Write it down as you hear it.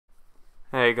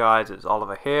Hey guys, it's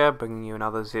Oliver here, bringing you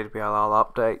another ZBLL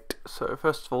update. So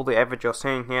first of all, the average you're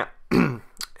seeing here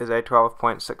is a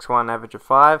 12.61 average of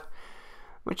 5,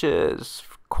 which is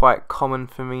quite common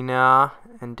for me now,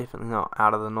 and definitely not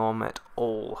out of the norm at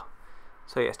all.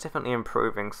 So yeah, it's definitely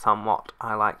improving somewhat,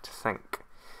 I like to think.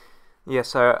 Yeah,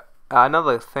 so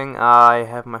another thing, I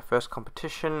have my first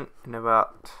competition in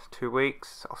about 2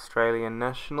 weeks, Australian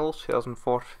Nationals,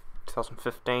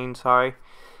 2015, sorry,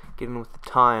 getting with the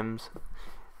times.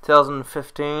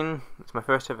 2015, it's my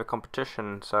first ever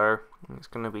competition, so it's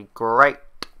going to be great.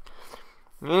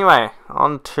 Anyway,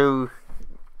 on to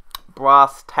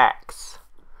brass tacks.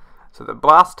 So the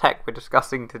brass tack we're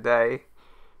discussing today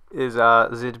is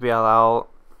ZBLL.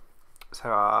 So,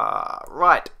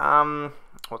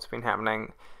 what's been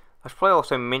happening? I should probably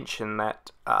also mention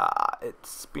that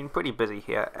it's been pretty busy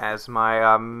here, as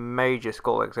my major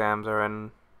school exams are in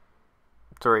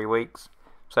 3 weeks,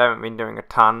 so I haven't been doing a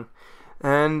ton.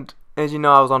 And as you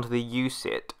know, I was onto the U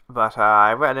set, but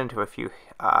I ran into a few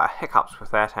hiccups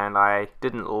with that, and I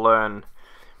didn't learn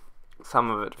some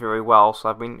of it very well,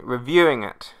 so I've been reviewing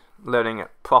it, learning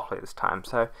it properly this time.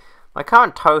 So my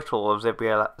current total of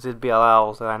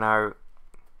ZBLLs that I know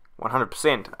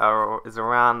 100% is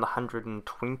around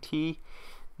 120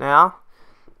 now,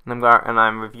 and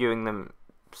I'm reviewing them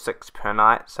 6 per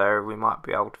night, so we might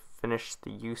be able to finish the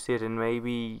U set in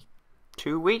maybe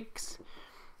 2 weeks.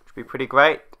 Be pretty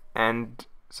great. And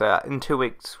so in 2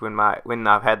 weeks, when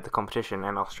I've had the competition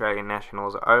and Australian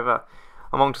Nationals are over,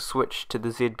 I'm going to switch to the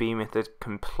ZB method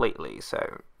completely.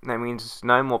 So that means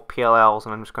no more PLLs,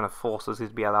 and I'm just going to force a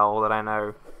ZBLL that I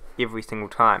know every single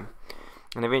time,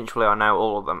 and eventually I'll know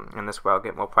all of them, and this way I'll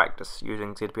get more practice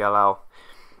using ZBLL.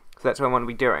 So that's what I want to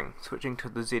be doing, switching to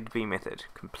the ZB method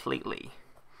completely.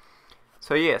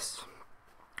 So yes,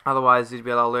 otherwise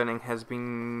ZBLL learning has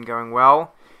been going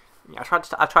well. I tried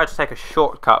to take a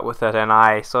shortcut with it, and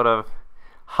I sort of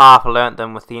half learnt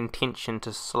them with the intention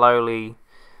to slowly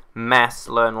mass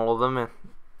learn all of them,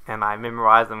 and I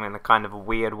memorized them in a kind of a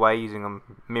weird way using a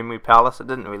memory palace. It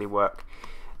didn't really work.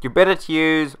 You're better to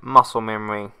use muscle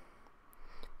memory.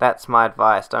 That's my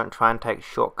advice. Don't try and take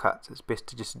shortcuts. It's best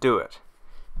to just do it.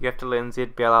 You have to learn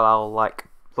ZBLL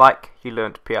like you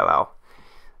learnt PLL.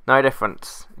 No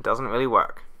difference. It doesn't really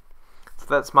work. So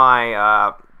that's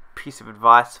my piece of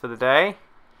advice for the day.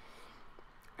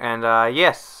 And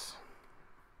yes,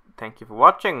 thank you for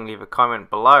watching. Leave a comment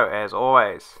below as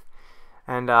always.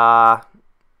 And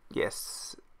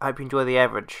yes, I hope you enjoy the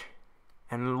average,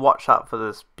 and watch up for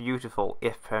this beautiful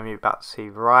F perm you're about to see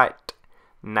right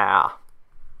now.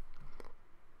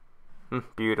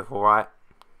 Beautiful, right?